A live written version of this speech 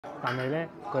但係咧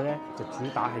佢咧就主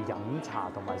打係飲茶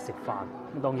同埋食飯。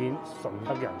咁當然順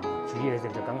德人煮嘢食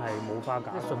就梗係冇花架。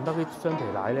順德啲雙皮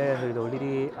奶咧，去到呢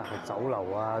啲酒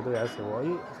樓啊都有得食喎。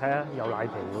咦，睇下有奶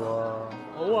皮喎。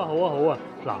好啊好啊好啊！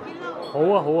嗱，好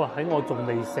啊好啊！喺我仲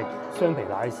未食雙皮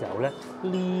奶嘅時候咧，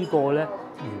呢個咧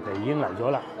魚皮已經嚟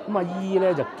咗啦。咁阿姨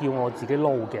咧就叫我自己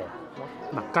撈嘅。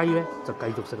嗱，雞咧就繼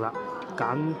續食啦。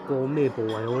揀個咩部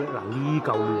位好咧？嗱，呢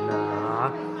嚿亂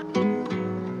啊嚇！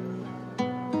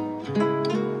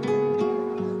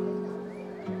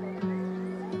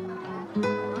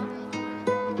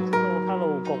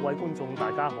 各位觀眾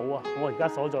大家好啊！我而家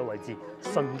所在位置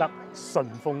順德順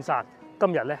峰山，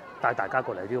今日咧帶大家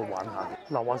過嚟呢度玩下。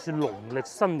嗱，話説農曆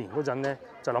新年嗰陣咧，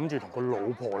就諗住同個老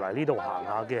婆嚟呢度行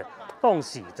下嘅。當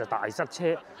時就大塞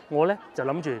車，我咧就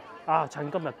諗住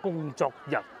趁今日工作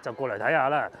日就過嚟睇下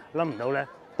啦。諗唔到咧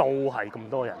都係咁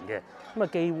多人嘅，咁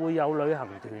既會有旅行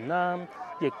團啦，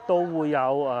亦都會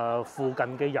有附近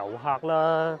嘅遊客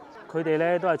啦。佢哋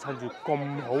咧都係趁住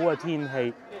咁好嘅天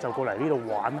氣就過嚟呢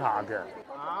度玩下嘅。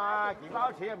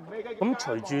 咁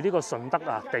隨住呢個順德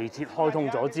地鐵開通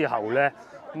咗之後咧，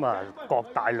各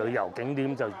大旅遊景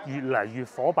點就越嚟越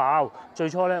火爆。最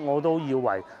初咧我都以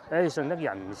為順德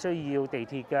人唔需要地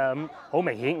鐵㗎，咁好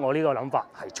明顯我呢個諗法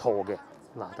係錯嘅。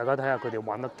嗱，大家睇下佢哋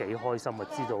玩得幾開心就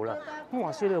知道啦。咁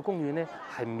話說呢個公園咧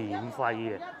係免費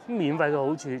嘅，咁免費嘅好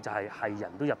處就係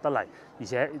人都入得嚟，而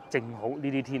且正好呢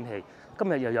啲天氣，今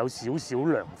日又有少少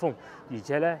涼風，而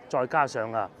且咧再加上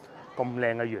咁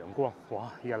靚嘅陽光，哇！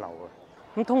一流啊！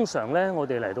咁通常咧，我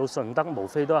哋嚟到順德，無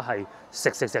非都係食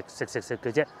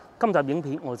嘅啫。今集影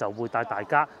片我就會帶大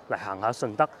家嚟行下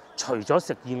順德，除咗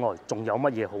食以外，仲有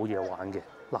乜嘢好嘢玩嘅？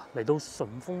嗱，嚟到順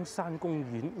峰山公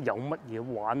園有乜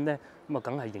嘢玩咧？咁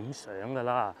梗係影相㗎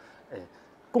啦。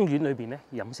公園裏邊咧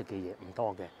飲食嘅嘢唔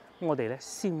多嘅，咁我哋咧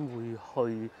先會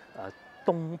去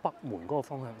東北門嗰個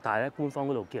方向，但係咧官方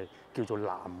嗰度叫做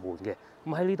南門嘅。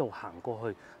咁喺呢度行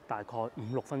過去，大概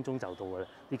5-6分鐘就到㗎啦。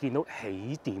你見到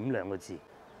起點兩個字。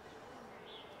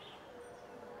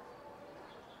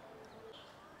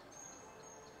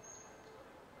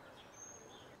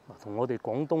同我哋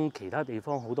廣東其他地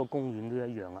方好多公園都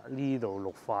一樣啦。呢度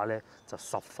綠化咧就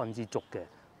十分之足嘅。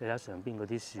你睇上邊嗰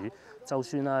啲樹，就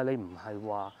算你唔係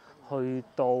話去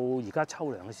到而家秋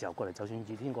涼嘅時候過嚟，就算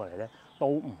熱天過嚟咧，都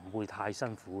唔會太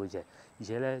辛苦嘅啫。而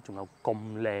且咧仲有咁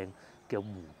靚嘅湖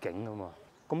景啊嘛。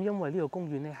咁因為呢個公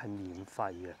園咧係免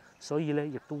費嘅，所以咧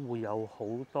亦都會有好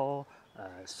多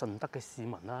順德嘅市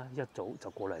民啦，一早就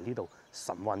過嚟呢度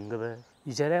晨運嘅咧。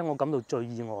而且咧，我感到最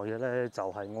意外嘅咧，就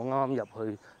係我啱啱入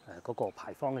去嗰個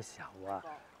牌坊嘅時候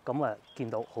咁見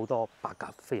到好多白鴿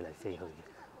飛嚟飛去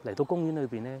嘅。嚟到公園裏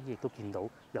邊咧，亦都見到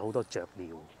有好多雀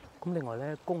鳥。咁另外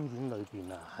咧，公園裏邊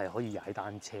係可以踩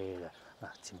單車嘅。嗱，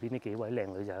前邊呢幾位靚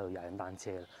女就喺度踩緊單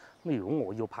車啦。咁如果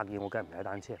我要拍嘢，我梗係唔踩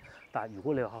單車。但係如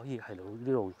果你可以喺呢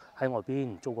度喺外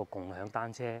邊租個共享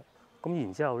單車，咁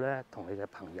然之後咧，同你嘅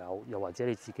朋友又或者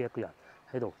你自己一個人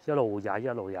喺度一路踩一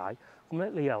路踩，咁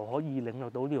咧你又可以領略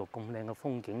到呢度咁靚嘅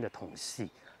風景嘅同時，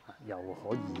又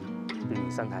可以鍛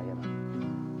鍊身體啊嘛。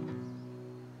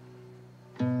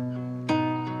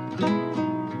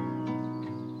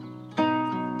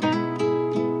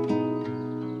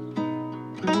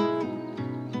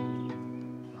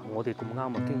我哋咁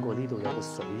啱經過呢度有個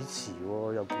水池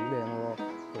喎，又幾靚喎，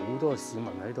好多市民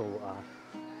喺度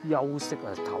休息唞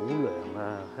涼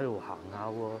喺度行下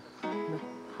喎。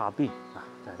下邊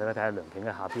大家睇下涼景嘅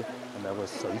下邊係咪有個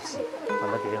水池，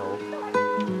瞓得幾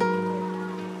好。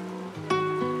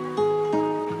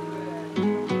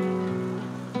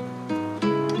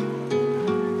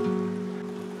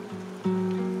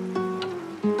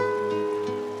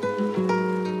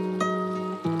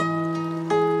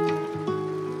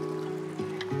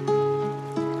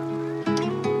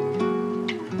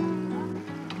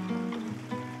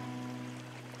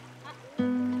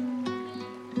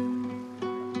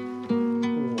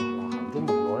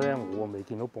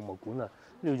見到博物館啦，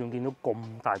呢度仲見到咁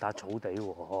大笪草地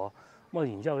喎，咁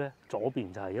然之後咧，左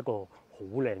邊就係一個好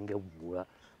靚嘅湖啦，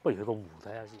不如去個湖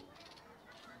睇下先。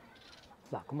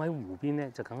嗱，咁喺湖邊咧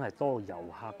就梗係多遊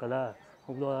客㗎啦，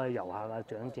好多遊客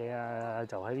長者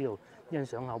就喺呢度欣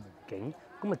賞下湖景。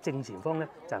咁正前方咧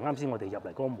就係啱先我哋入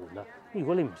嚟嗰個門啦。咁如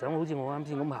果你唔想好似我啱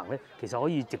先咁行咧，其實可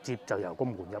以直接就由個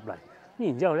門入嚟。咁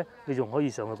然之後咧，你仲可以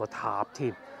上去個塔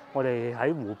添。我哋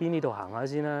喺湖邊呢度行下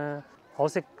先啦。可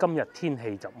惜今日天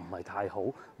氣就唔係太好，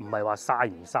唔係話曬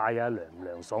唔曬涼唔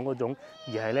涼爽嗰種，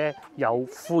而係咧有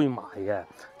灰霾嘅。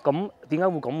咁點解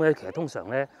會咁嘅？其實通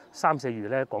常咧3-4月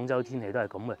咧廣州天氣都係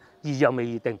咁嘅，熱又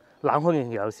未熱定，冷空氣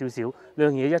又有少少，兩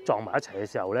樣嘢一撞埋一齊嘅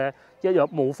時候咧，一有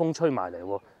冇風吹埋嚟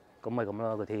喎，咁咪咁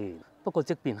啦個天。不過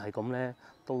即便係咁咧，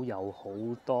都有好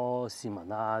多市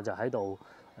民啊，就喺度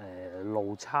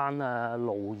露餐啊、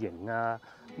露營啊，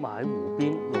咁啊喺湖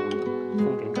邊露營，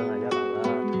風景梗係一流啦。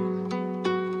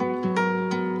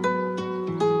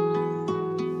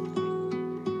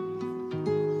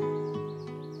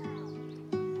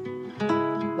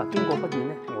嗱，經過不遠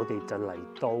咧，我哋就嚟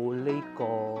到呢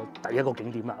個第一個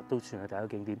景點啦，都算係第一個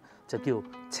景點，就叫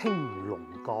青龍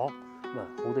閣。咁啊，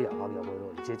好多遊客入去喎，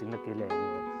而且整得幾靚喎，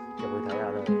入去睇下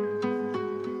啦。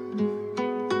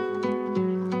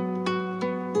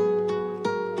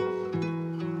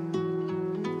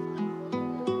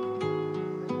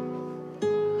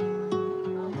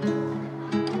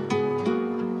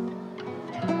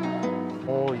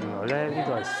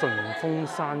順峰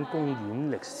山公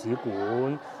園歷史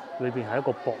館裏邊係一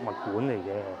個博物館嚟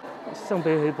嘅。相比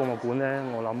起博物館咧，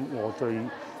我諗我最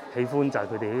喜歡就係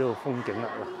佢哋呢度風景啦。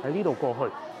嗱，喺呢度過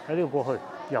去，喺呢度過去，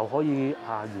又可以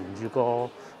沿住個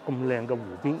咁靚嘅湖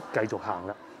邊繼續行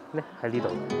啦。咧喺呢度，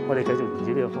我哋繼續沿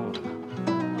住呢個方向。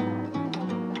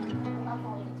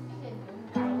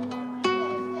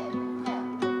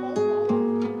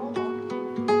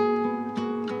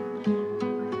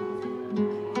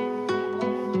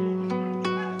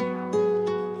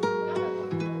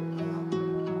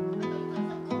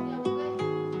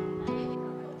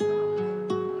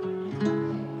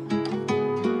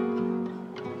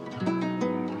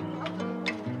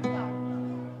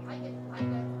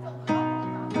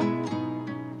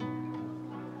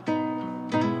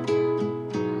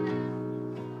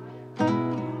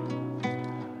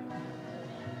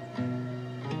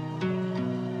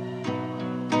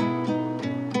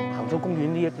公園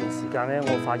呢一段時間咧，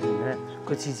我發現咧，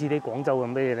佢似啲廣州嘅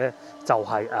咩咧，就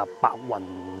係白雲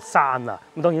山啊。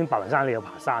咁當然白雲山你有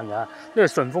爬山㗎，因為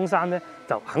順峰山咧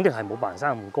就肯定係冇白雲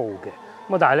山咁高嘅。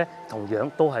咁啊，但係咧同樣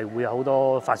都係會有好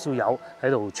多發燒友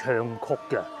喺度唱曲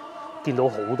嘅，見到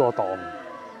好多檔。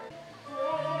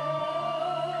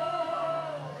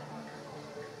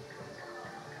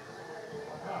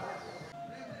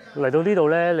嚟到呢度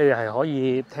咧，你係可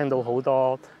以聽到好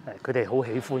多佢哋好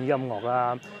喜歡音樂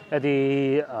啦，一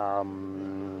啲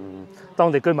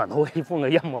當地居民好喜歡嘅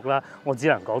音樂啦。我只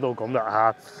能講到咁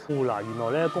啦嚇。嗱，原來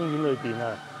咧公園裏邊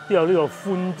啊都有呢個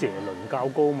寬蔗輪膠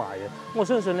糕賣嘅。我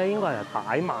相信咧應該係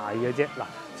擺賣嘅啫。嗱，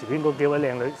前邊嗰幾位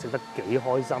靚女食得幾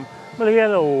開心。咁你一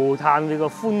路嘆你個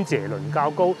寬蔗輪膠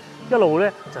糕，一路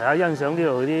咧就有欣賞呢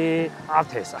度啲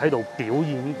artist 喺度表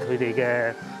演佢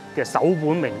哋嘅首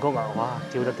本名曲啊！哇，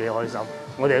跳得幾開心！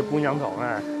我哋喺觀音堂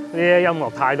啊，呢啲音樂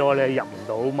太多咧，入唔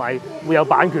到咪會有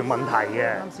版權問題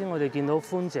嘅。啱先我哋見到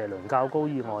寬蔗輪膠糕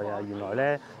以外啊，原來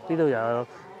咧呢度有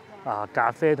咖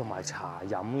啡同埋茶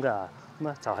飲㗎，咁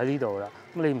啊就喺呢度啦。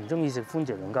咁你唔中意食寬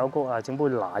蔗輪膠糕啊，整杯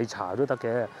奶茶都得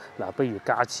嘅。嗱，不如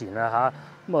價錢啊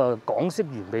嚇，咁啊港式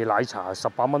原味奶茶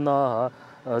18蚊啦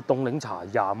嚇，凍檸茶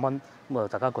20蚊，咁啊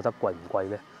大家覺得貴唔貴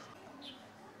咧？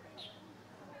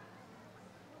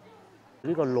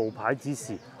呢個路牌指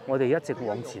示，我哋一直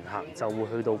往前行就會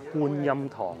去到觀音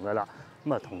堂㗎啦。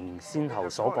咁啊，同先頭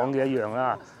所講嘅一樣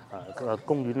啦。個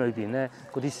公園裏邊咧，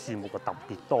嗰啲樹木啊特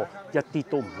別多，一啲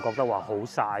都唔覺得話好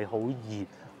曬、好熱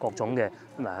各種嘅。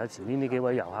咁喺前面呢幾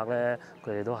位遊客咧，佢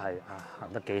哋都係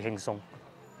行得幾輕鬆。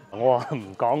我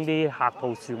唔講啲客套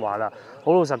説話啦，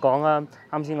好老實講啊，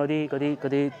啱先嗰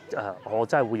啲我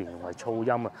真係會形容為噪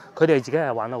音啊！佢哋自己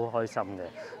係玩得好開心嘅，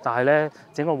但係咧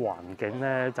整個環境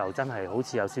咧就真係好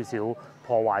似有少少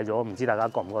破壞咗，唔知大家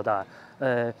覺唔覺得啊？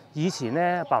以前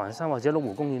咧白雲山或者麓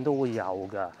湖公園都會有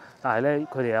㗎，但係咧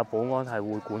佢哋有保安係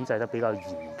會管制得比較嚴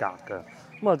格㗎。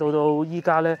咁啊到依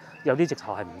家咧有啲直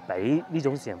頭係唔俾呢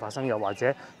種事情發生，又或者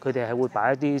佢哋係會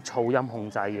擺一啲噪音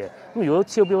控制嘅。咁如果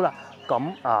超標啦，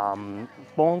咁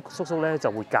保安叔叔咧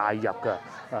就會介入㗎。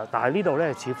但係呢度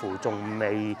咧似乎仲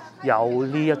未有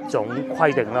呢一種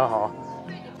規定啦，嗬。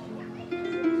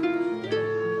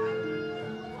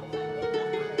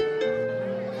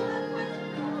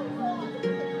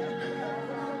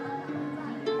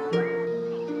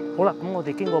好啦，咁我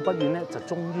哋經過不遠咧，就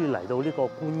終於嚟到呢個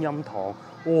觀音堂。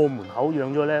門口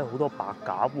養咗咧好多白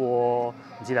鴿喎，唔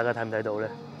知大家睇唔睇到咧？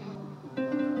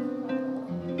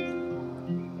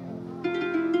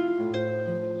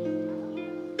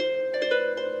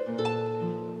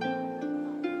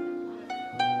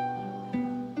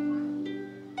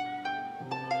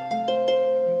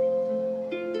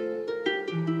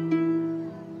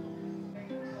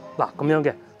嗱，咁樣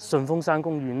嘅順峰山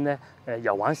公園咧，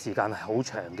遊玩時間係好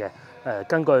長嘅。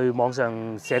根據網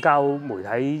上社交媒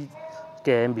體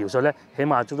嘅描述咧，起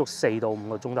碼足足4到5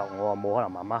個鐘頭，我冇可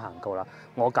能慢慢行過啦。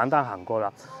我簡單行過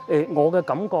啦。我嘅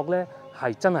感覺咧，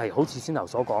係真係好似先頭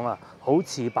所講啊，好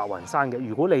似白雲山嘅。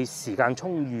如果你時間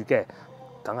充裕嘅，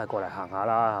梗係過嚟行下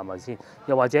啦，係咪先？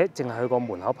又或者淨係去個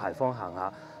門口牌坊行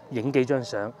下，影幾張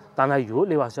相。但係如果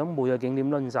你話想每個景點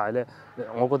攆晒咧，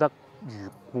我覺得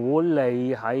如果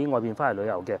你喺外邊翻嚟旅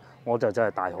遊嘅，我就真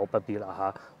係大可不必啦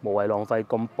嚇，無謂浪費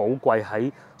咁寶貴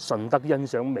喺順德欣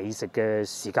賞美食嘅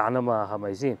時間啊嘛，係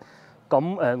咪先？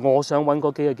咁我想揾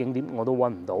嗰幾個景點我都揾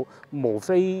唔到，無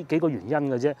非幾個原因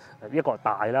嘅啫。一個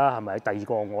大啦，係咪？第二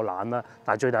個我懶啦。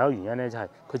但係最大嘅原因咧就係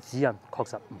佢指引確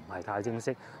實唔係太清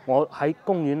晰。我喺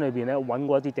公園裏邊咧揾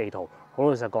過一啲地圖，好老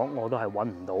實講我都係揾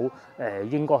唔到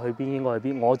應該去邊應該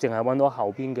去邊。我淨係揾到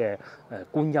後邊嘅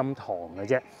觀音堂嘅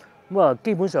啫。咁啊，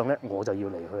基本上咧我就要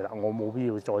離去啦，我冇必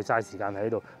要再嘥時間喺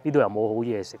度。呢度又冇好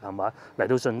嘢食，係咪？嚟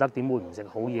到順德點會唔食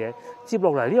好嘢？接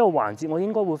落嚟呢個環節，我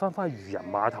應該會翻返漁人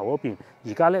碼頭嗰邊。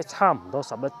而家咧差唔多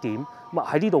11點，咁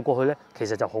喺呢度過去咧，其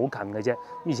實就好近嘅啫。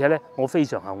而且咧，我非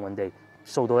常幸運地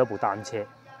掃到一部單車，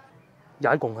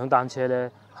踩共享單車咧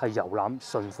係遊覽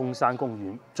順峰山公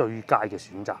園最佳嘅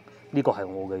選擇。呢個係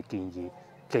我嘅建議，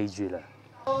記住啦。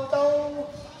我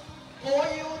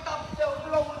要踏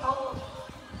上路途。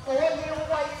我要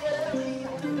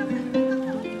為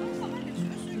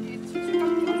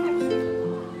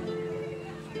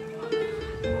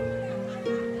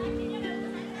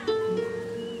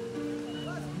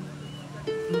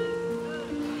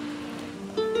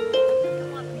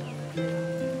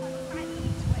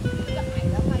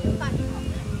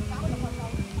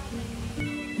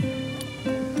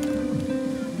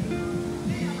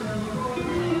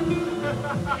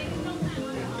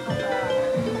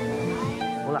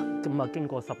咁啊，經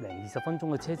過10零20分鐘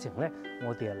嘅車程咧，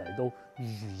我哋嚟到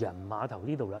漁人碼頭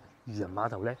呢度啦。漁人碼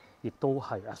頭咧，亦都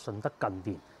係順德近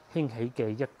年興起嘅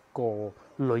一個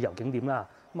旅遊景點啦。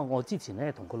咁啊，我之前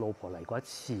咧同個老婆嚟過一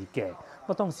次嘅，不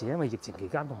過當時因為疫情期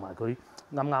間同埋佢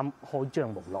啱啱開張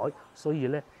無耐，所以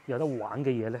咧有得玩嘅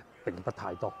嘢咧並不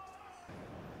太多。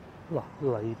嗱，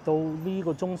嚟到呢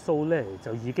個鐘數咧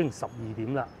就已經12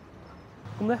點啦。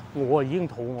咁咧我啊已經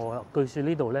肚餓啦。據說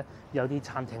呢度咧有啲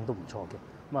餐廳都唔錯嘅。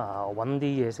咁啊，揾啲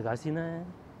嘢食下先啦。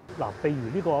嗱，譬如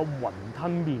呢個雲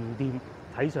吞麵店，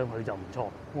睇上去就唔錯。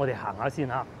我哋行下先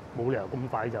嚇，冇理由咁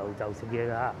快就食嘢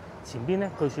㗎。前邊咧，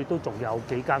據說都仲有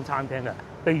幾間餐廳嘅。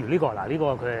譬如呢個，嗱呢個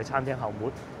佢係餐廳後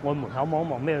門，我門口望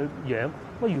一望咩樣。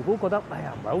咁如果覺得哎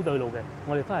呀唔係好對路嘅，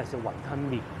我哋翻嚟食雲吞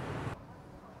麵。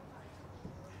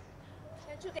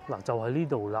嗱，就喺呢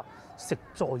度啦。食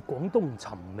在廣東，尋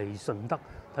味順德，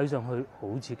睇上去好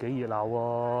似幾熱鬧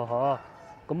喎，嚇。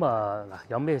咁啊嗱，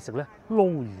有咩食咧？撈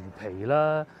魚皮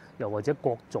啦，又或者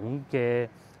各種嘅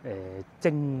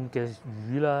蒸嘅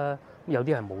魚啦，有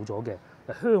啲係冇咗嘅。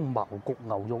香茅焗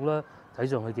牛肉啦，睇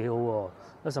上去幾好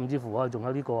喎。甚至乎啊，仲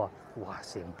有呢個啊，哇，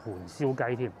成盤燒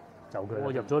雞添。就佢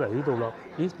我入咗嚟呢度啦，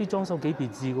咦？啲裝修幾別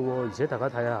緻嘅喎，而且大家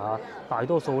睇下嚇，大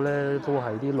多數咧都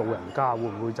係啲老人家，會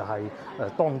唔會就係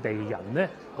當地人咧？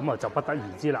咁啊就不得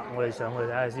而知啦。我哋上去睇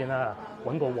下先啦，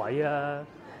揾個位啊，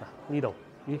呢度。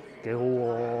咦，幾好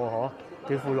喎，嗬，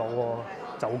幾闊落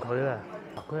喎，就佢啦。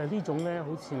佢係呢種咧，好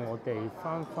似我哋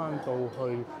翻到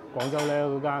去廣州咧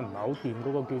嗰間唔係好掂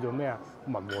嗰個叫做咩啊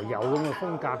文和友咁嘅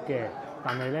風格嘅，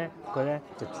但係咧佢咧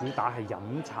就主打係飲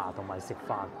茶同埋食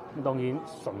飯。咁當然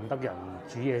順德人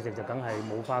煮嘢食就梗係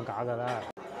冇花架㗎啦。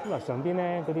咁嗱上邊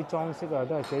咧嗰啲裝飾啊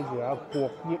都係寫住啊國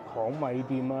益巷米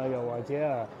店啊，又或者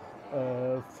啊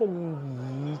豐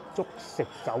爾足食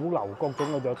酒樓各種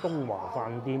嘅，仲有東華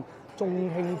飯店。中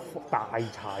興大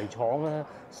柴廠啊，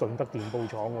順德電報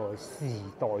廠喎，時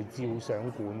代照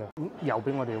相館啊，又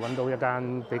俾我哋揾到一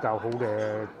間比較好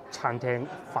嘅餐廳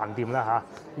飯店啦嚇，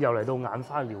又嚟到眼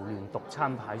花繚亂讀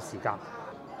餐牌時間。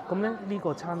咁咧呢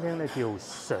個餐廳咧叫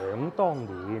想當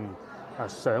年啊，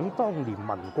想當年民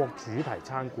國主題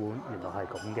餐館，原來係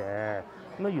咁嘅。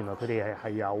咁咧原來佢哋係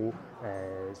有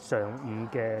上午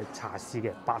嘅茶市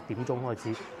嘅，8點鐘開始，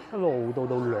一路到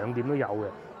2點都有嘅。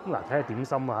咁嗱，睇下點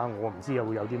心啊，我唔知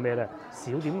會有啲咩咧。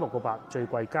小點6個8，最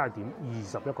貴加點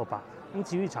21個8。咁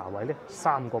至於茶位咧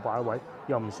，3個8一位，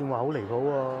又唔算話好離譜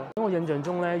喎。喺我印象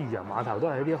中咧，漁人碼頭都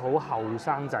係一啲好後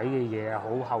生仔嘅嘢啊，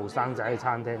好後生仔嘅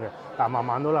餐廳嘅。但晚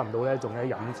晚都諗唔到咧，仲有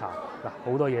飲茶嗱，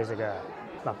好多嘢食嘅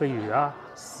嗱，譬如啊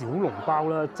小籠包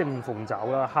啦、蒸鳳爪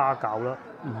啦、蝦餃啦、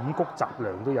五穀雜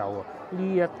糧都有喎。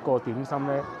呢一個點心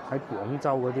咧喺廣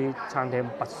州嗰啲餐廳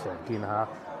不常見嚇。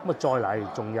咁啊，再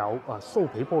嚟仲有啊酥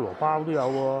皮菠蘿包都有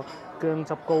喎，薑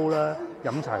汁糕啦，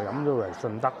飲茶飲到嚟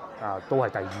順德啊，都係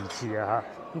第2次啊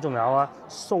嚇。咁仲有啊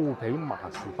酥皮麻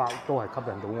薯包都係吸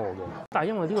引到我嘅。但係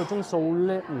因為呢個鐘數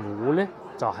咧，我咧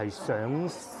就係想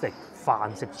食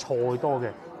飯食菜多嘅，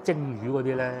蒸魚嗰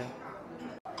啲咧。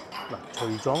嗱，除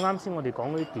咗啱先我哋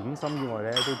講嗰啲點心以外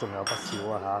咧，都仲有不少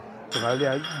啊嚇，仲有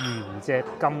呢原隻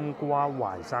金瓜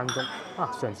淮山粥啊！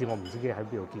上次我唔知喺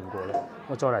邊度見過咧，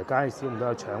我再嚟介紹唔到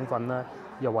有腸粉啦，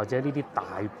又或者呢啲大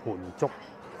盤粥，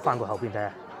翻過後邊睇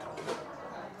下。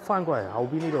翻過嚟後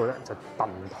邊呢度咧就燉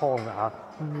湯嘅嚇，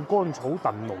芋乾草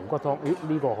燉龍骨湯，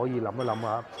呢個可以諗一諗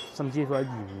啊！甚至乎係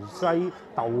芫茜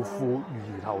豆腐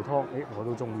魚頭湯，我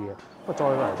都中意嘅。不過再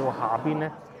嚟到下邊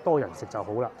咧，多人食就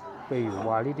好啦。譬如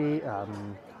話呢啲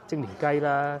蒸年雞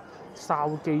啦、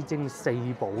燒雞蒸四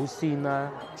寶鮮啦，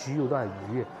主要都係魚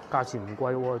嘅，價錢唔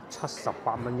貴喎，78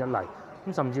蚊一例。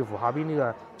咁甚至乎下邊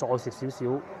呢個再食少少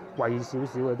貴少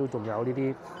少嘅都仲有呢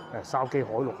啲燒雞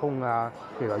海陸空啊，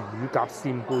譬如話乳鴿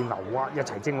扇貝牛蛙一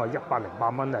齊蒸話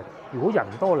108蚊啊！如果人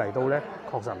多嚟到咧，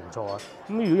確實唔錯啊。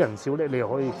咁如果人少咧，你又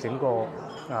可以整個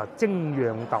蒸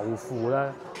釀豆腐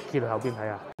啦，揭去後邊睇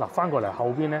下。嗱，翻過嚟後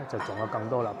邊咧就仲有更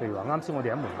多啦，譬如話啱先我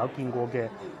哋喺門口見過嘅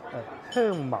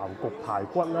香茅焗排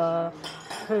骨啦、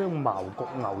香茅焗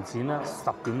牛展啦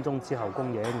，10點鐘之後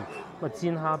供應。咁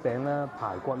煎蝦餅啦、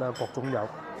排骨啦，各種有。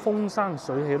風生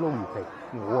水起撈魚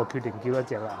皮，我決定叫一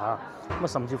隻啦嚇。咁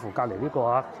甚至乎隔離呢個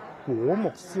果木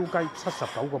燒雞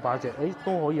79個八隻，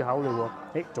都可以考慮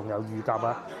喎。仲有乳鴿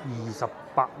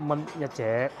28蚊一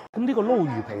隻。咁呢個撈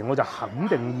魚皮我就肯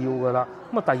定要噶啦。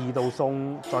咁第二道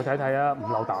餸再睇睇啊，五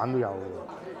柳蛋都有。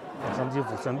甚至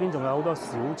乎上邊仲有好多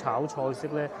小炒菜式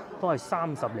咧，都係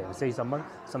30零40蚊。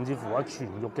甚至乎全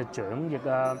肉嘅掌翼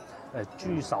啊、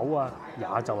豬手啊，也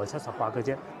就係78嘅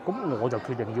啫。咁我就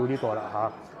決定要呢個啦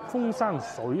嚇。風生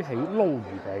水起撈魚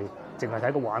皮，淨係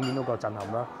睇個畫面都夠震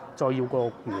撼啦。再要個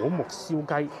果木燒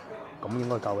雞，咁應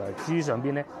該夠啦。至於上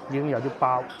邊咧已經有啲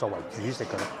包作為主食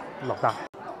㗎啦，落單。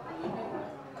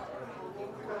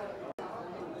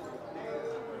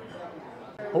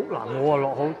好嗱，我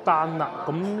落好單啦。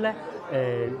咁咧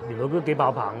原來都幾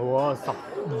爆棚嘅喎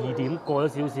，12點過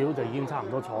咗少少就已經差唔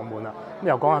多坐滿啦。咁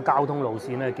又講下交通路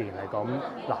線咧，既然係咁，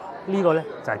嗱呢個咧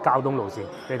就係交通路線，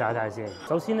俾大家睇下先。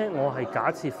首先咧，我係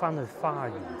假設翻去花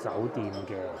園酒店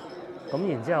嘅，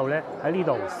咁然之後咧喺呢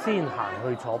度先行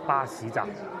去坐巴士站，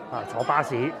坐巴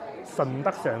士順德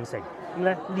上城。咁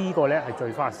咧呢個咧係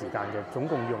最花時間嘅，總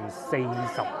共用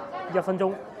41分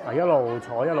鐘，一路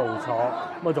坐一路坐，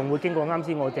咁啊仲會經過啱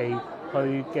先我哋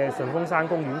去嘅順峰山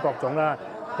公園各種啦，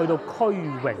去到區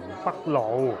榮北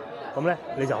路，咁咧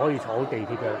你就可以坐地鐵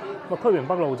嘅啦。咁啊區榮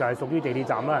北路就係屬於地鐵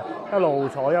站啦，一路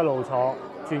坐一路坐，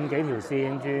轉幾條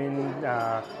線，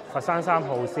轉佛山3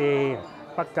號線、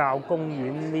北滘公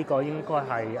園呢個應該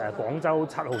係廣州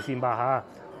7號線吧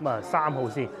嚇，咁啊3號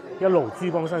線一路珠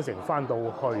江新城翻到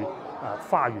去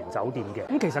花園酒店嘅。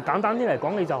咁其實簡單啲嚟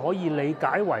講，你就可以理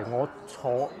解為我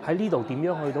坐喺呢度點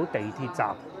樣去到地鐵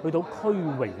站，去到區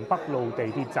榮北路地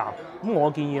鐵站。咁我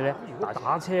建議咧，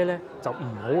打車咧就唔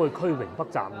好去區榮北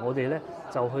站，我哋咧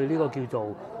就去呢個叫做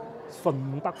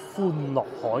順德歡樂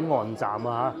海岸站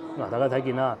啊嚇。嗱，大家睇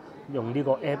見啦，用呢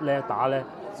個 app 咧打咧，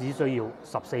只需要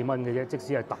14蚊嘅啫，即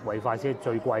使係特惠快車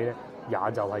最貴咧，也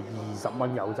就係20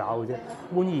蚊有找嘅啫。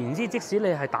換言之，即使你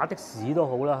係打的士都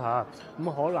好啦嚇，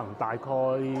咁可能大概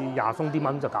20鬆啲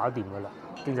蚊就搞得掂噶啦，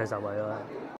經濟實惠啦。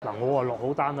嗱，我啊落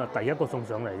好單啦，第一個送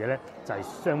上嚟嘅咧就係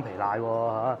雙皮奶喎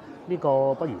嚇，呢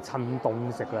個不如趁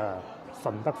凍食啦，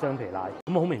順德雙皮奶。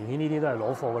咁好明顯呢啲都係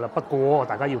攞貨噶啦，不過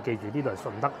大家要記住呢度係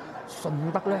順德，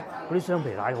順德咧嗰啲雙皮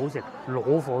奶好食，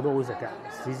攞貨都好食嘅，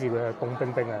試試佢凍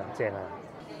冰冰啊，正啊！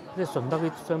即係順德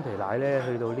啲雙皮奶咧，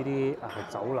去到呢啲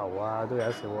酒樓啊都有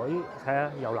得食喎。睇下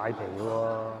有奶皮嘅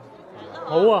喎。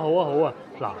好啊好啊好啊！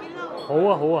嗱，好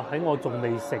啊好啊！喺我仲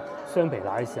未食雙皮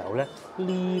奶嘅時候咧，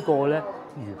呢個咧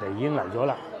魚皮已經嚟咗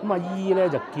啦。咁阿姨咧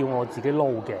就叫我自己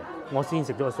撈嘅，我先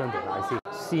食咗個雙皮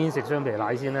奶先食雙皮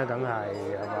奶先啦，梗係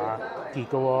嘛結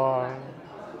嘅喎。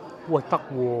喂，得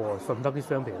喎，順德啲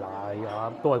雙皮奶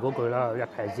都係嗰句啦，一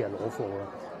睇知係攞貨啦，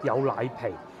有奶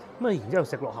皮。咁然之後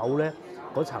食落口咧，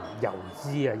嗰層油脂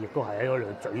亦都係喺我哋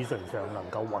嘴唇上能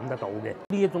夠揾得到嘅。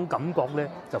呢一種感覺咧，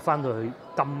就翻到去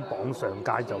金榜上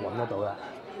街就揾得到啦。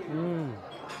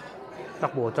得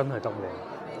喎，真係得喎。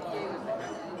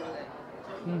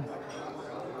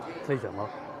非常好。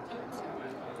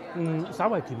稍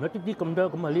微甜一啲啲咁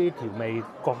多，咁啊呢啲調味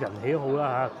各人喜好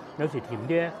啦嚇。有時甜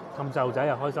啲，氹細路仔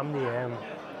又開心啲嘅。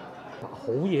好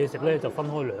嘢食咧就分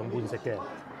開兩半食嘅。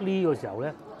呢個時候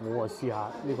咧，我啊試下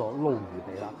呢個撈魚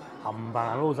皮啦，冚唪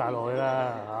唥撈晒落去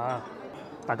啦嚇！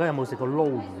大家有冇食過撈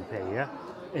魚皮啊？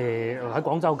喺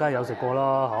廣州梗係有食過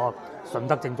啦，嗬！順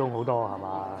德正宗好多係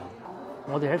嘛？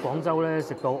我哋喺廣州咧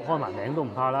食到開埋名都唔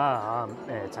怕啦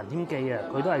嚇！陳天記啊，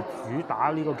佢都係主打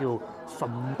呢個叫順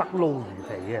德撈魚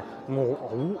皮嘅。我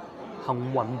好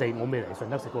幸運地，我未嚟順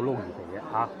德食過撈魚皮嘅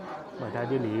嚇。咁睇下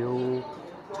啲料，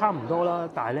差唔多啦。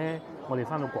但係咧，我哋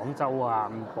翻到廣州啊、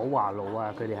寶華路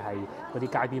啊，佢哋係嗰啲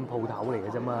街邊鋪頭嚟嘅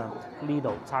啫嘛。呢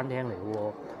度餐廳嚟嘅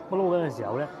喎。我撈緊嘅時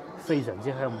候咧，非常之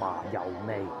香麻油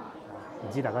味。唔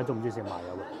知大家中唔中意食麻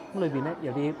油嘅？咁裏邊咧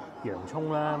有啲洋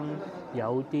葱啦，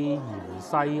有啲芫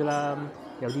茜啦，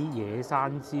有啲野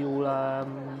山椒啦。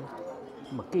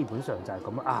咁啊，基本上就係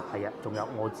咁啊。係啊，仲有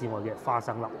我至愛嘅花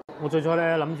生粒。我最初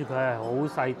咧諗住佢係好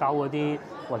細兜嗰啲，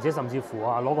或者甚至乎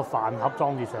啊攞個飯盒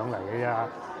裝住上嚟嘅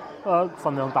啫。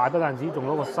份量大不單止，仲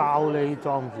攞個燒呢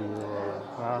裝住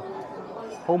喎。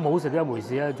好唔好食一回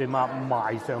事啊，最碼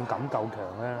賣相感夠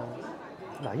強啦。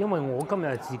嗱，因為我今日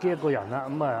係自己一個人啦，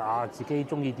咁自己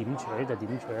中意點扯就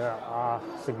點扯啦。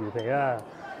食魚皮啊，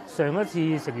上一次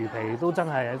食魚皮都真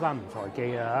係喺翻吳財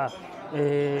記啊。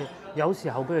有時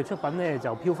候佢哋出品咧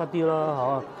就飄忽啲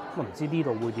咯，咁唔知呢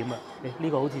度會點啊？呢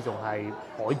個好似仲係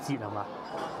海蜇係嘛？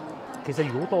其實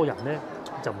如果多人咧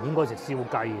就唔應該食燒雞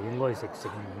嘅，應該食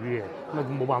魚嘅。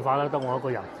咁冇辦法啦，得我一個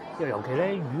人。因為尤其咧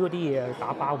魚嗰啲嘢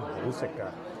打包唔好食㗎。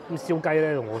咁燒雞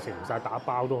咧我食唔晒，打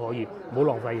包都可以，唔好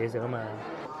浪費嘢食啊嘛。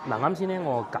嗱，啱先咧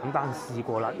我簡單試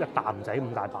過啦，一啖仔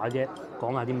咁大把啫，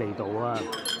講下啲味道啊，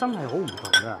真係好唔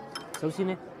同㗎。首先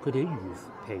咧，佢哋啲魚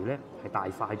皮咧係大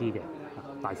塊啲嘅，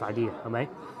係咪？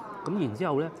咁然之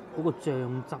後咧，嗰個醬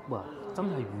汁啊，真係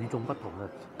與眾不同啊！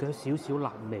佢有少少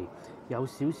辣味，有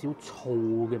少少醋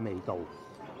嘅味道。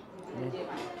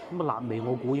咁辣味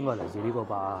我估應該係嚟自呢個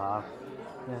吧嚇。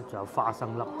仲有花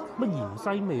生粒，芫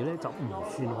茜味咧就唔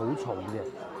算好重嘅。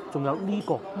仲有呢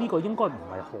個應該唔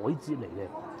係海蜇嚟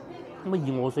嘅。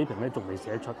以我水平咧仲未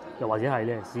寫得出，又或者係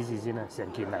咧試試先啦，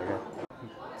成件嚟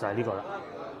嘅就係呢個啦。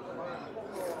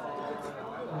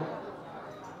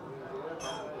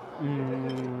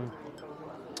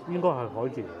應該係海蜇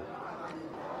嚟嘅。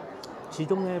始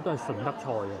終咧都係順德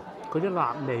菜嘅，佢啲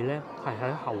辣味咧係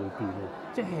喺後邊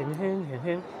嘅，即係輕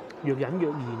輕若隱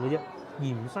若現嘅啫。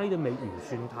芫茜嘅味唔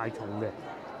算太重嘅，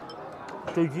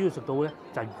最主要食到咧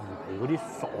就係魚皮嗰啲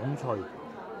爽脆。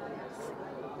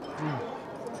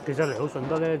其實嚟到順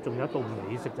德咧，仲有一道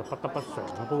美食就不得不嘗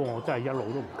啊，不過我真係一路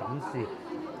都唔敢試，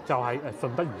就係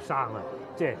順德魚生啊，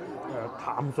即係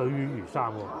淡水魚魚生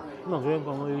喎。咁我想講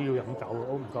要飲酒喎，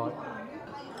好唔該。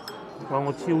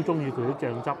我超中意佢啲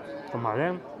醬汁，同埋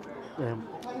咧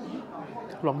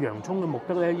落洋葱嘅目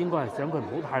的咧，應該係想佢唔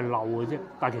好太漏嘅啫。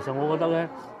但係其實我覺得咧，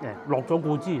落咗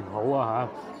固之然好啊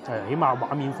嚇，起碼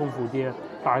畫面豐富啲啊。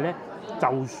但係咧，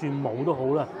就算冇都好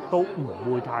啦，都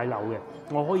唔會太漏嘅。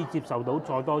我可以接受到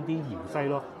再多啲芫茜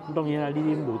咯。咁當然啦，呢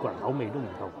啲每個人口味都唔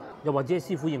同。又或者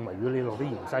師傅認為，如果你落啲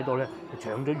芫茜多咧，搶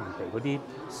咗魚皮嗰啲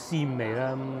鮮味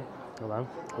啦，係咪？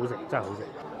好食，真係好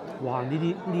食。哇！呢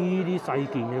啲細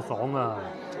件嘅爽啊！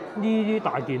呢啲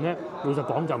大件咧，老實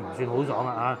講就唔算好爽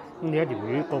啊！咁你一條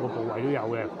魚個個部位都有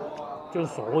嘅，將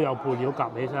所有配料夾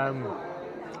起身，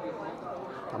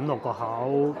抌落個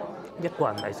口。一個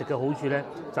人嚟食嘅好處咧，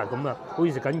就係咁啦，好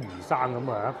似食緊魚生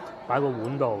咁啊！擺個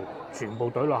碗度，全部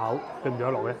懟落口，對唔對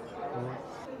得落咧？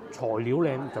材料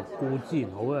靚就固之然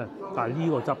好啊，但係呢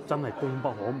個汁真係功不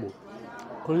可沒。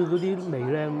佢嗰啲味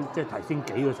咧，即係提升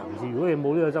幾個層次。如果你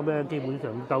冇呢個汁咧，基本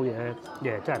上兜嘢你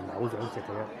係真係唔係好想食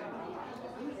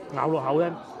嘅。咬落口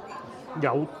咧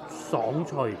有爽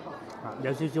脆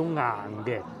有少少硬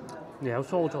嘅，又有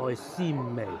蔬菜嘅鮮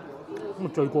味。咁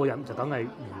最過癮就梗係魚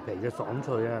皮嘅爽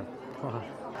脆啊！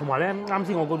同埋咧，啱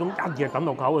先我嗰種一嘢抌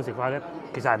落口嘅食法咧，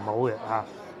其實係唔好嘅嚇。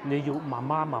你要慢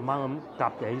慢咁夾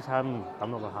起身抌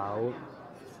落個口，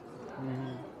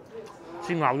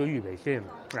先咬咗魚皮先。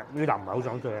呢啖唔係好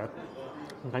爽脆啊，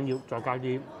唔緊要，再加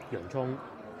啲洋葱。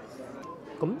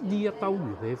咁呢一兜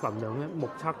魚皮份量咧，目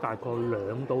測大概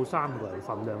2到3個人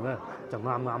份量咧就啱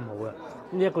好啦。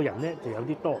咁一個人咧就有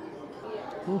啲多。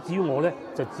咁至於我咧，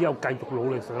就只有繼續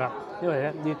努力食啦，因為咧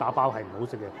呢啲打包係唔好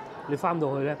食嘅。你翻到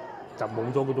去咧就冇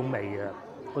咗嗰種味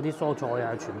嘅，嗰啲蔬菜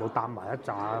啊全部搭埋一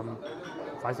紮，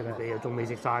快食嘅你又仲未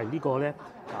食晒。呢個咧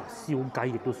燒雞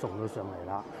亦都送咗上嚟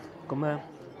啦。咁咧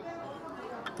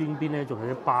邊咧仲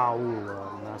有啲包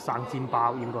喎，生煎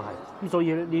包應該係。咁所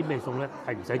以咧呢味餸咧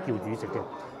係唔使叫主食嘅。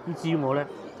咁至於我咧，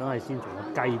梗係先從個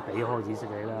雞髀開始食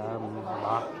起啦，係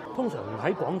嘛？通常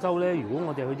喺廣州咧，如果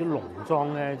我哋去啲農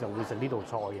莊咧，就會食呢道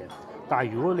菜嘅。但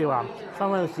係如果你話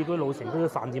翻去市區老城區啲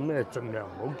飯店咧，盡量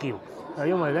唔好叫，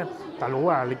因為咧大佬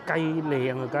啊，你雞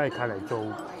靚啊，梗係靠嚟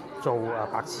做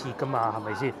白切㗎嘛，係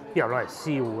咪先？邊有攞嚟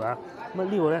燒㗎？咁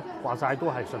呢個咧話晒都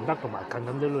係順德同埋近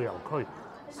啲旅遊區，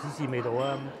試味道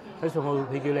啊！睇上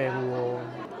去幾靚喎。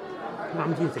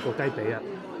啱先食個雞髀啊，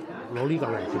攞呢嚿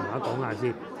嚟同大家講下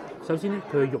先。首先咧，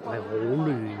佢嘅肉係好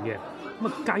嫩嘅。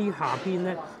雞下邊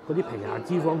咧嗰啲皮下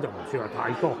脂肪就唔算話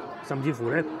太多，甚至乎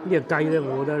咧呢個雞咧，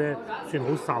我覺得咧算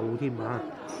好瘦添啊！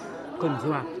佢唔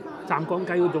似話湛江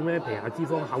雞嗰種咧，皮下脂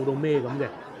肪厚到咩咁嘅，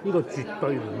呢個絕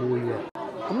對唔會嘅。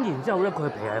咁然之後咧，佢嘅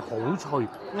皮係好脆，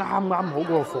啱啱好嗰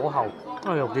個火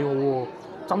候，又幾好喎，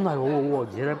真係好好喎，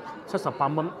而且咧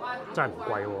78蚊真係唔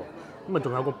貴喎。咁啊，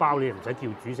仲有個包你唔使叫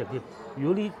煮食添。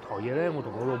如果呢台嘢咧，我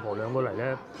同我老婆兩個嚟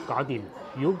咧搞掂。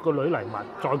如果個女嚟埋，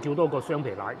再叫多個雙皮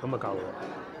奶咁就夠啦。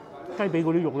雞髀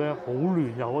嗰啲肉咧好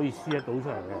嫩，又可以撕得到出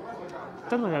嚟嘅，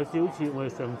真係有少少似我哋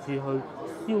上次去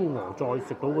燒鵝再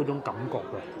食到嗰種感覺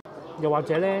嘅。又或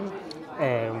者咧，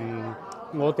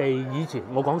我哋以前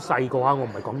我講細個啊，我唔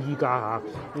係講依家嚇。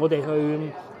我哋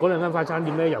去嗰兩間快餐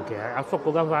店咧，尤其係阿叔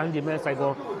嗰間快餐店咧，細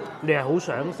個你係好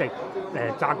想食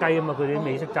炸雞啊嘛，佢哋啲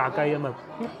美式炸雞啊嘛，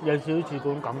有少少似嗰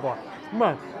種感覺。咁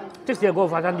啊，即使係嗰個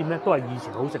快餐店咧，都係以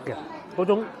前好食嘅，嗰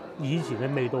種以前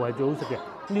嘅味道係最好食嘅。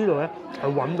呢度咧係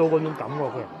揾到嗰種感覺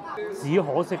嘅，只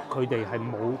可惜佢哋係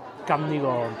冇跟呢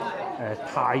個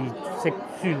泰式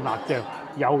酸辣醬，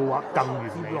又或更完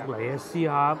美落嚟啊！試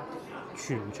下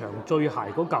全場最鞋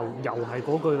嗰嚿，又係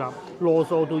嗰句啦，囉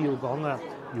嗦都要講啊！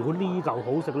如果呢嚿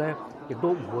好食咧，亦都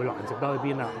唔會難食得去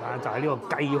邊啦，就係呢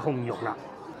個雞胸肉啦。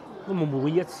咁我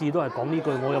每一次都係講呢句，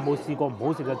我有冇試過唔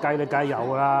好食嘅雞咧？梗係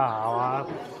有啦，係嘛？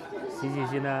試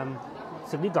先啦，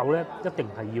食呢嚿咧一定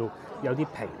係要有啲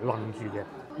皮攆住嘅。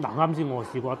嗱，啱先我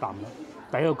試過一啖啦，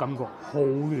第一個感覺好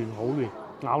嫩好嫩，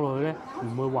咬落去咧唔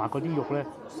會話嗰啲肉咧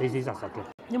死實實嘅。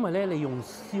因為咧你用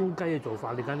燒雞嘅做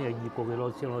法，你梗係醃過幾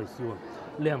多先攞嚟燒啊？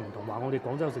你又唔同話我哋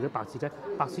廣州食嘅白切雞，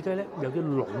白切雞咧有啲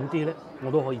濃啲咧，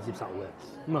我都可以接受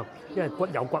嘅。咁啊，因為骨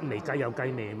有骨味，雞有雞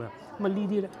味啊嘛。咁啊呢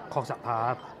啲咧確實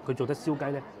下佢做得燒雞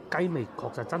咧，雞味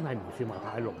確實真係唔算話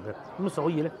太濃嘅。咁所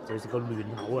以咧就要食個嫩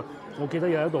口啊。我記得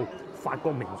有一道法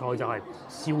國名菜就係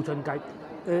燒春雞，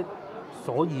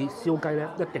所以燒雞咧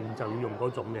一定就要用嗰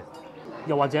種嘅。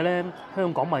又或者咧，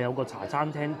香港咪有個茶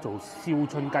餐廳做燒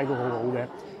春雞都好好嘅，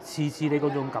似你嗰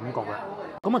種感覺啦。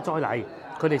咁啊再嚟，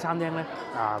佢哋餐廳咧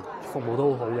服務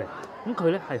都好好嘅。咁佢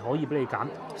咧係可以俾你揀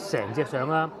成隻上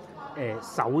啦，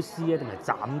手撕啊定係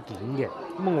斬件嘅。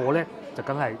咁我咧就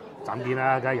梗係斬件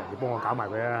啦，梗係人哋幫我搞埋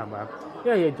佢啦，係咪啊？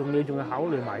因為仲要考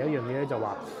慮埋一樣嘢咧，就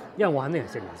話因為我肯定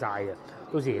係食唔晒嘅。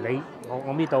到時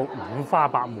我搣到五花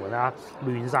八門啊，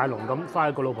亂晒龍咁，翻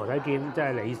去個老婆睇見，即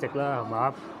係你食啦，係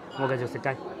嘛？我繼續食雞，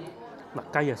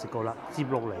嗱雞又食過啦，接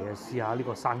落嚟試下呢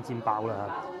個生煎包啦，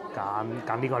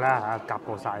揀呢個啦嚇，夾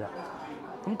過晒啦。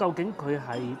咁究竟佢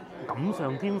係錦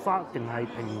上添花定係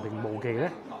平平無奇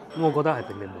咧？我覺得係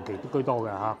平平無奇都居多嘅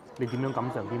嚇。你點樣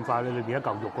錦上添花咧？裏邊一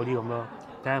嚿肉嗰啲咁咯，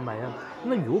睇下係咪啊？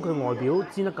咁啊，如果佢外表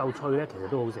煎得夠脆咧，其實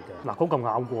都好食嘅。嗱，嗰嚿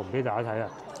咬過唔俾大家睇啊。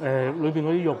裏邊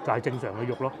嗰啲肉就係正常嘅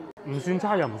肉咯，唔算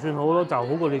差又唔算好咯，就好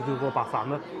過你叫個白飯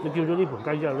啦。你叫咗呢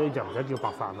盤雞之後咧，就唔使叫白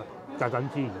飯啦。就僅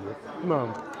此而已，咁啊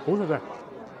好食嘅，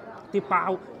啲包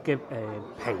嘅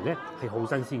皮咧係好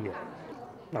新鮮嘅。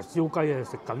嗱，燒雞啊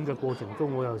食緊嘅過程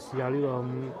中，我又試下呢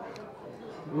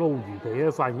個撈魚皮咧，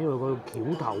發現呢個橋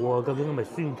頭喎，究竟係咪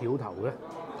酸橋頭咧？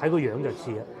睇個樣就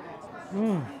似啊，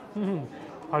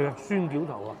係啊，酸橋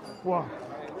頭啊，哇，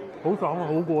好爽啊，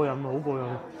好過癮啊，好過癮！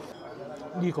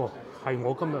呢個係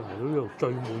我今日嚟到呢度最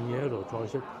滿意嘅一道菜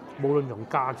式，無論從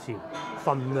價錢、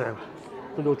份量，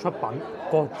到到出品，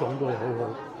各種都好好，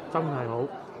真係好。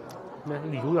咩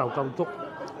料又夠足，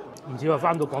唔似話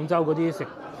翻到廣州嗰啲食，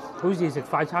好似食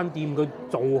快餐店佢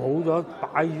做好咗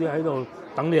擺住喺度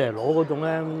等你嚟攞嗰種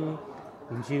咧，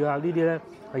唔似㗎。呢啲咧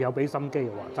係有俾心機嘅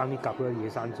話，爭啲夾嗰啲野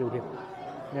生椒添。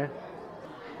咧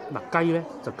嗱雞咧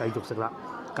就繼續食啦，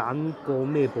揀個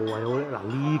咩部位好咧？嗱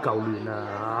呢嚿嫩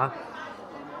啊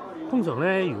嚇！通常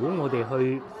咧，如果我哋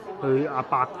去阿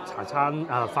伯茶餐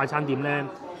快餐店咧，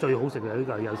最好食嘅呢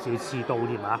嚿有少少刺刀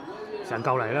添啊！成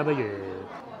嚿嚟啦，不如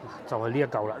就係呢一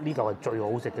嚿啦，呢嚿係最好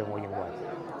食嘅，我認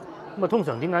為。咁啊，通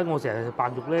常點解我成日食白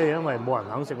肉咧？因為冇人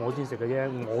肯食，我先食嘅啫，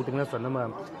我頂得順啊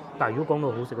嘛。但係如果講到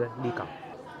好食咧，呢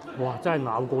嚿，哇！真係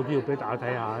咬過都要俾大家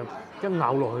睇下，一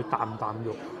咬落去啖啖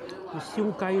肉。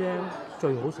燒雞咧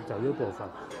最好食就係呢部分，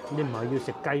你唔係要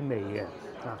食雞味嘅。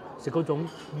食嗰種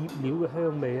醃料嘅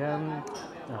香味咧，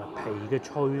皮嘅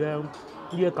脆咧，呢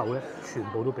一嚿咧全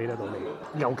部都俾得到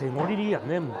你。尤其我呢啲人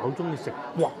咧唔係好中意食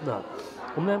骨啊，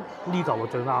咁咧呢嚿就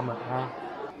最啱啦嚇。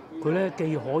佢咧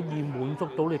既可以滿足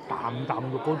到你啖啖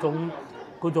肉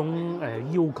嗰種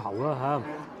要求啦嚇，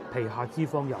皮下脂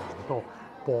肪又唔多，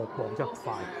薄薄一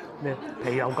塊，咩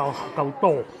皮又夠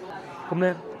多，咁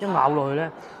咧一咬落去咧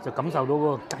就感受到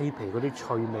嗰個雞皮嗰啲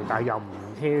脆味，但係又唔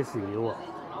黐少喎。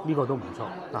呢個都唔錯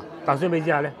嗱，但相比之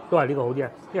下咧，都係呢個好啲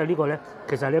啊，因為呢個咧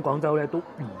其實喺廣州咧都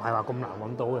唔係話咁難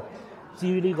揾到嘅。至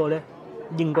於呢個咧，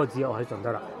應該只有喺順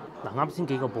德啦。嗱，啱先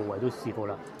幾個部位都試過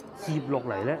啦，接落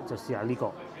嚟咧就試下呢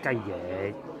個雞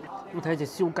翼。咁睇下隻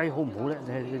燒雞好唔好咧？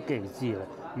你知嘅啦。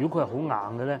如果佢係好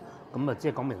硬嘅咧，咁啊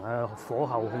即係講明啊火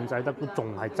候控制得都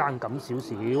仲係爭緊少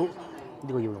少，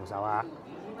呢個要用手啊。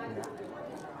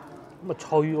咁啊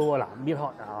脆嘅喎，嗱搣開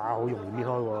係嘛，好容易搣開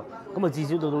喎。咁啊至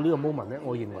少到呢個 moment 咧，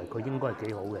我認為佢應該係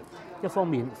幾好嘅。一方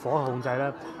面火候控制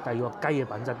啦，第二個雞嘅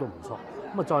品質都唔錯。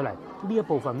咁啊再嚟呢一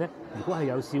部分咧，如果係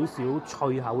有少少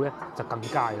脆口咧，就更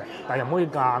佳啦。但係又唔可以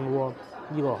硬嘅喎，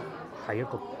呢個係一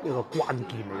個關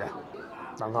鍵嚟嘅。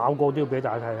嗱咬過都要俾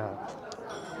大家睇下，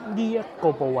呢一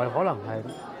個部位可能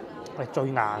係最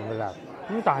硬㗎啦。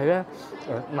咁但係咧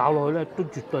咬落去咧都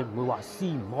絕對唔會話撕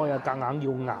唔開啊，夾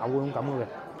硬要咬嗰種感覺嘅。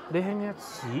你輕輕一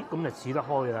撕咁就撕得開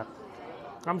㗎啦。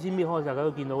啱先搣開大家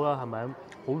都見到啦，係咪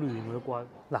好亂嘅骨？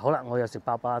嗱好啦，我又食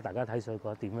飽飽，大家睇上去覺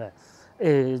得點咧？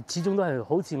始終都係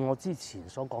好似我之前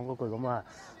所講嗰句咁啊，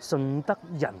順德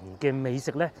人嘅美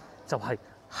食咧就係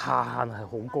下限係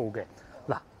好高嘅。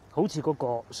嗱，好似嗰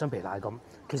個雙皮奶咁，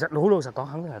其實好老實講，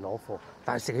肯定係攞貨，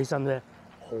但係食起身咧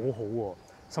好好喎，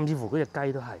甚至乎嗰隻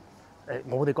雞都係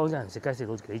我哋廣州人食雞食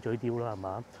到幾嘴刁啦，係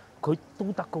嘛？佢都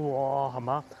得㗎喎，係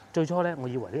嘛？最初咧，我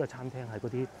以為呢個餐廳係嗰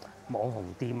啲網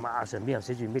紅店啊，上邊又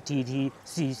寫住咩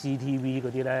CCTV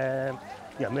嗰啲咧，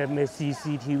又咩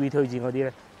CCTV 推薦嗰啲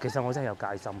咧，其實我真係有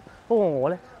戒心。不過我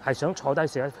咧係想坐低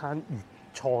食一餐粵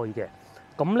菜嘅，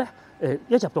咁咧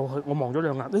一入到去，我望咗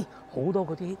兩眼，好多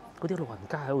嗰啲老人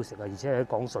家喺度食啊，而且係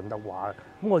講順德話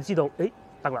嘅，咁我知道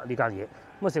得啦呢間嘢。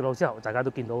咁啊食落之後，大家都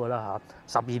見到㗎啦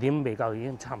嚇，12點未夠已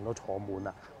經差唔多坐滿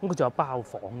啦。咁佢仲有包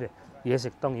房嘅嘢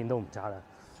食，當然都唔差啦。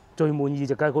最滿意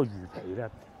就梗係嗰個魚皮啦，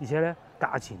而且咧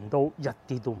價錢都一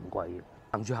啲都唔貴嘅。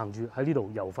行住喺呢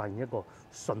度又發現一個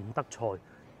順德菜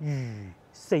魚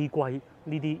四季，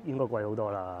呢啲應該貴好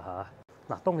多啦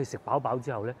嚇。嗱，當你食飽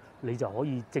之後咧，你就可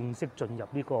以正式進入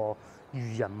呢個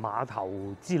漁人碼頭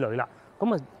之旅啦。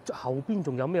咁啊後邊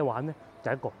仲有咩玩咧？第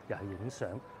一個又係影相。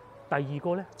第二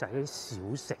個咧就係啲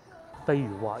小食，譬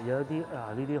如話有一啲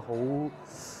呢啲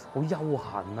好休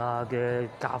閒啊嘅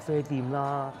咖啡店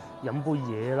啦，飲杯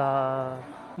嘢啦。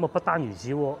咁啊不單如此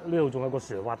喎，呢度仲有個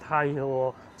瀡滑梯嘅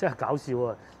喎，真係搞笑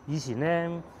啊！以前咧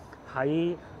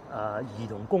喺兒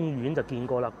童公園就見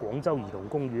過啦，廣州兒童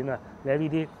公園啊，你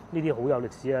睇呢啲好有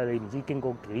歷史啊！你唔知經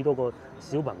過幾多個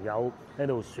小朋友喺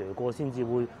度瀡過先至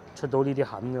會出到呢啲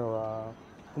痕㗎喎。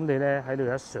咁你咧喺度一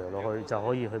瀡落去就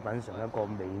可以去品嚐一個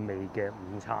美味嘅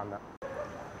午餐啦。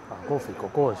嗰個肥哥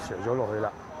哥就瀡咗落去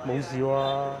啦，冇事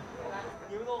喎。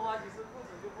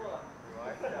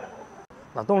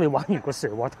嗱，當你玩完個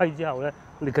瀡滑梯之後咧，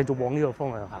你繼續往呢個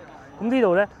方向行。咁呢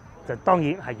度咧就當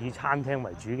然係以餐廳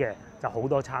為主嘅，就好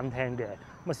多餐廳嘅，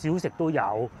咁啊小食都有。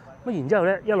咁然之後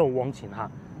咧一路往前行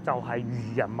就係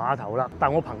漁人碼頭啦。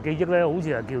但我憑記憶咧，好似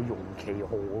係叫容奇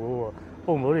河嘅喎。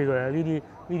不過唔好理佢啦，呢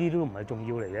啲都唔係重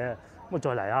要嚟嘅。咁啊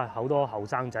再嚟啊，好多後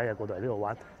生仔啊過到嚟呢度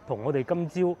玩，同我哋今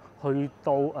朝去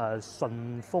到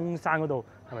順峰山嗰度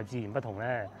係咪自然不同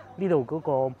咧？呢度嗰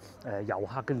個遊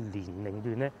客嘅年齡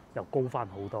段咧又高翻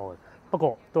好多嘅。不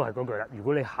過都係嗰句啦，如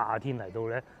果你夏天嚟到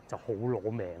咧就好攞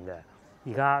命嘅。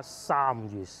而家3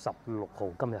月16號，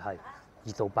今日係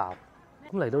熱到爆。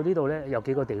咁嚟到呢度咧，有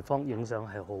幾個地方影相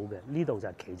係好嘅。呢度就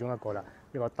係其中一個啦，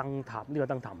一個燈塔。呢個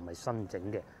燈塔唔係新整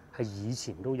嘅，係以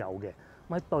前都有嘅。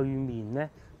咁喺對面咧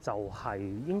就係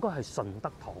應該係順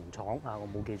德糖廠啊，我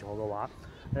冇記錯嘅話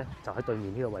咧，就喺對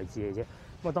面呢個位置嘅啫。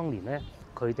咁啊，當年咧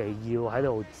佢哋要喺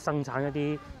度生產一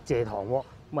啲蔗糖喎，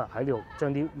咁啊喺度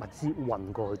將啲物資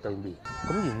運過去對面。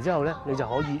咁然之後咧，你就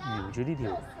可以沿住呢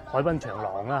條海濱長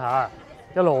廊啦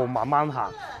嚇，一路慢慢行。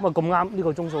咁啊咁啱呢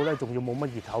個鐘數咧，仲要冇乜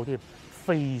熱頭添。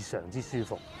非常之舒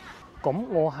服。咁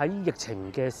我喺疫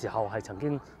情嘅時候係曾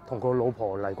經同個老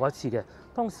婆嚟過一次嘅，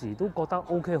當時都覺得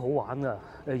OK 好玩啊，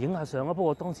影下相啊。不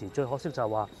過當時最可惜就係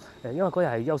話因為嗰日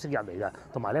係休息日嚟嘅，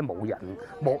同埋咧冇人，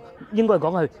應該講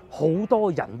係好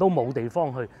多人都冇地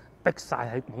方去，逼晒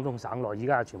喺廣東省內。依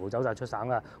家全部走晒出省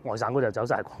啦，外省嗰度走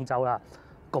晒嚟廣州啦。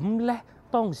咁咧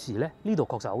當時咧呢度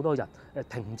確實好多人，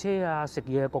停車啊、食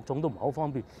嘢各種都唔係好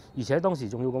方便，而且當時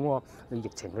仲要咁喎，疫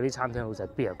情嗰啲餐廳老細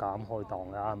邊有夠膽開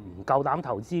檔啊？唔夠膽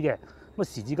投資嘅。咁啊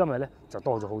時至今日咧就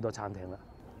多咗好多餐廳啦。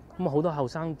咁啊好多後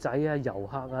生仔啊、遊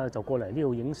客啊就過嚟呢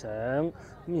度影相。咁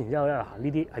然之後咧呢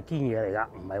啲係堅嘢嚟㗎，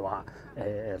唔係話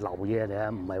流嘢嚟啊，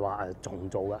唔係話重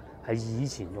做㗎，係以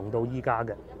前用到依家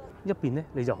嘅。一邊咧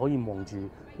你就可以望住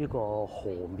呢個河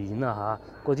面啊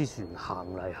嚇，嗰啲船行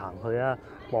嚟行去啊，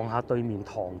望下對面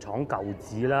糖廠舊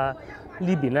址啦。呢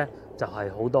邊咧就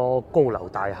係好多高樓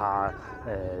大廈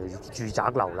住宅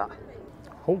樓啦。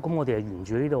好，咁我哋係沿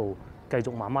住呢度繼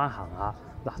續慢慢行下。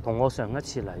嗱，同我上一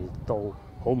次嚟到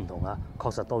好唔同啊，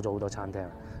確實多咗好多餐廳。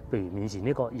譬如面前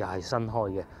呢個又係新開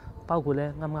嘅，包括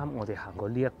咧啱啱我哋行過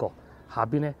呢一個，下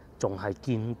邊咧仲係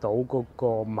見到嗰個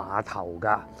碼頭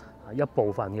㗎。一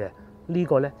部分嘅，呢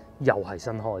個咧又係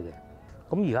新開嘅。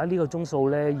咁而家呢個鐘數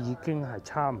咧已經係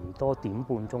差唔多點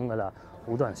半鐘㗎啦，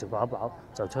好多人食飽一飽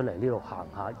就出嚟呢度行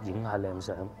下，影下靚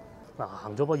相。嗱，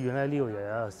行咗不遠咧，呢度又有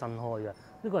一個新開嘅，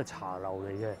呢個係茶樓嚟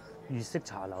嘅，粵式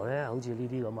茶樓咧，好似呢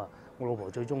啲咁啊。我老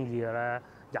婆最中意嘅咧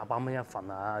，28蚊一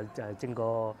份啊，蒸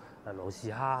個羅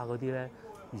氏蝦嗰啲咧，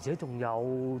而且仲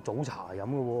有早茶飲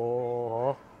嘅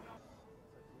喎，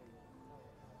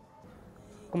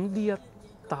咁呢一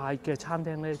帶嘅餐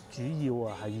廳咧，主要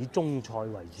啊係以中菜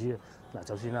為主嘅。嗱，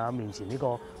就算啊面前呢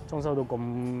個裝修到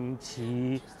咁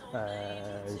似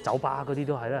酒吧嗰啲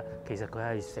都係啦，其實佢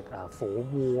係食火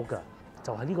鍋㗎，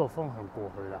就喺呢個方向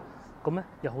過去啦。咁咧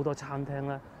有好多餐廳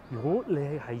咧，如果你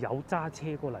係有揸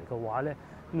車過嚟嘅話咧，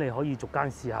咁你可以逐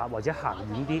間試下，或者行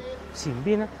遠啲，前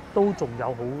邊咧都仲有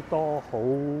好多好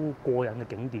過癮嘅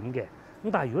景點嘅。咁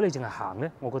但係如果你淨係行咧，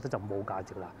我覺得就冇價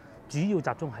值啦。主要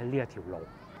集中喺呢一條路。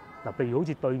嗱，譬如好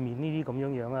似對面呢啲咁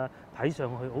樣啦，睇上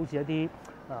去好似一啲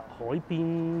海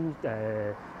邊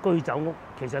居酒屋，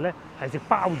其實咧係食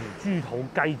鮑魚、豬肚、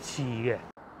雞翅嘅。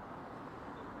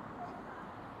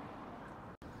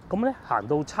咁咧行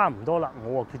到差唔多啦，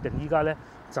我決定依家咧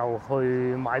就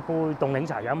去買杯凍檸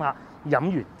茶飲下，飲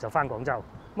完就翻廣州。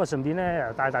咁啊順便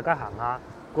咧帶大家行下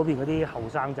嗰邊嗰啲後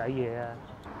生仔嘢啊。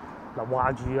嗱，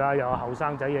話住啊，又有後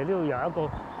生仔嘢，呢度有一個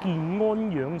健安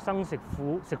養生食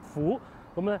府。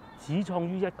咁咧始創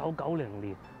於1990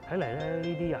年，睇嚟咧呢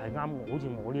啲又係啱我，好似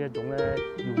我呢一種咧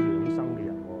要養生嘅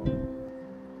人喎。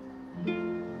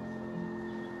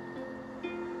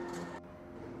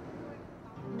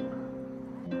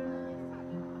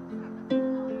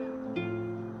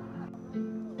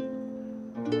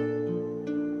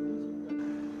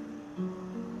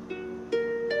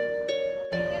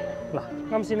嗱，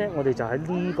啱先咧，我哋就喺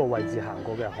呢個位置行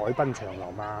過嘅海濱長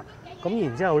廊嘛。咁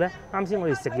然之後咧，啱先我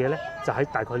哋食嘢咧就喺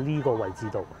大概呢個位置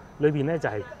度，裏邊咧就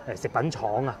係食品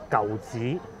廠啊、舊址，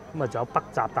咁啊仲有北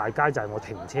閘大街就係我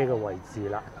停車嘅位置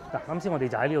啦。嗱，啱先我哋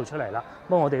就喺呢度出嚟啦，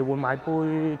不過我哋會買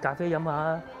杯咖啡飲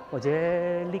下，或者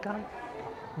呢間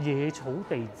野草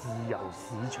地自由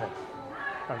市場。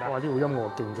哇！呢度音樂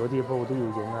勁咗啲，不過都要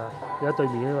影啦。而家對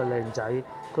面呢個靚仔，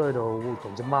佢喺度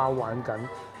同隻貓玩緊，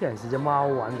啲人試隻貓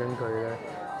玩緊佢咧，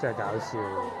真係搞笑。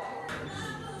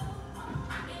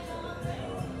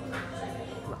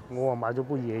嗱，我啊買咗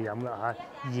杯嘢飲啦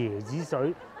嚇，椰子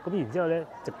水。咁然之後咧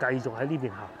就繼續喺呢邊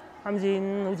行。啱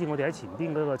先好似我哋喺前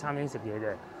邊嗰個餐廳食嘢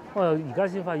啫，我而家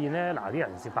先發現咧，嗱啲人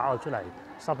食飽就出嚟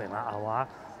shopping 啦，係嘛？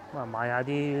咁啊買下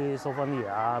啲 souvenir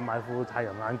啊，買副太陽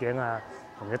眼鏡啊。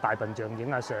同隻大笨象影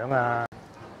下相啊！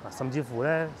嗱，甚至乎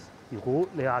咧，如果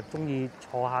你話中意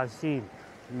坐下先，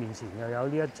面前又有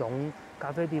呢一種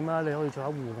咖啡店啦，你可以坐喺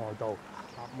戶外度，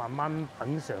慢慢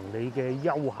品嚐你嘅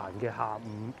休閒嘅下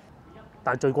午。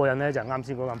但係最過癮咧就係啱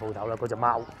先嗰間鋪頭啦，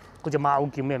嗰隻貓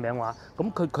叫咩名話？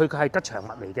咁佢係吉祥物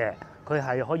嚟嘅，佢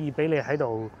係可以俾你喺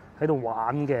度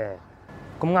玩嘅。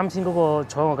咁啱先嗰個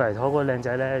坐我隔離台嗰個靚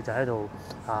仔咧，就喺度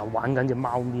玩緊隻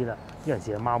貓咪啦，啲人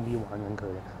試下貓咪玩緊佢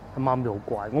咧。貓咪好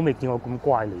乖，我未見過咁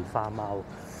乖狸花貓。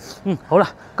好啦，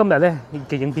今日咧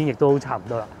嘅影片亦都差唔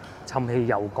多啦，氹氣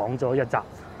又講咗一集。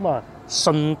咁啊，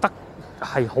順德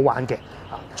係好玩嘅。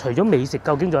除咗美食，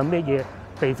究竟仲有咩嘢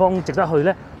地方值得去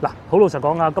咧？嗱，好老實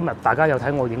講啊，今日大家有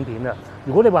睇我影片啦。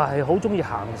如果你話係好中意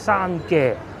行山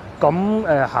嘅，咁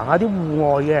行下啲戶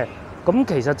外嘅，咁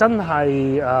其實真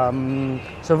係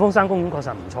順峰山公園確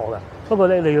實唔錯嘅。不過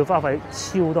咧，你要花費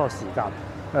超多時間。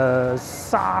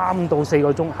3到4個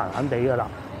鐘閒閒地㗎啦，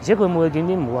而且佢每個景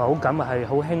點唔會話好緊，係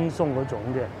好輕鬆嗰種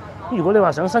嘅。如果你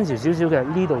話想新潮少少嘅，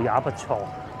呢度也不錯。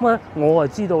咁啊，我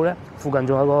係知道咧，附近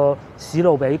仲有個史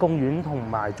路比公園，同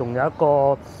埋仲有一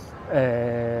個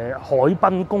海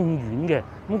濱公園嘅。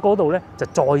咁嗰度咧就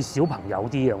再小朋友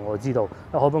啲嘅，我知道。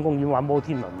海濱公園玩摩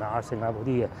天輪啊、剩啊嗰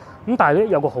啲嘅。咁但係咧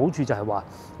有個好處就係話，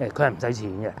佢係唔使錢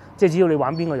嘅，即係只要你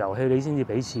玩邊個遊戲，你先至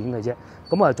俾錢嘅啫。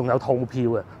咁啊，仲有套票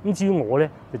嘅。咁至於我咧，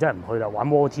就真係唔去啦。玩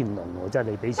摩天輪喎，即係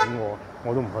你俾錢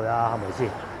我都唔去啊，係咪先？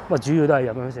咁啊，主要都係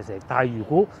飲飲食食。但係如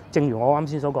果正如我啱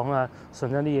先所講啦，順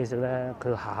德啲嘢食咧，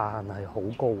佢下限係好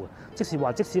高嘅。即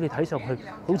使你睇上去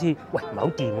好似唔係好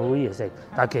掂嗰啲嘢食，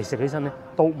但係其實食起身咧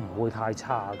都唔會太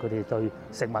差。佢哋對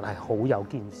食物係好有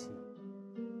堅持。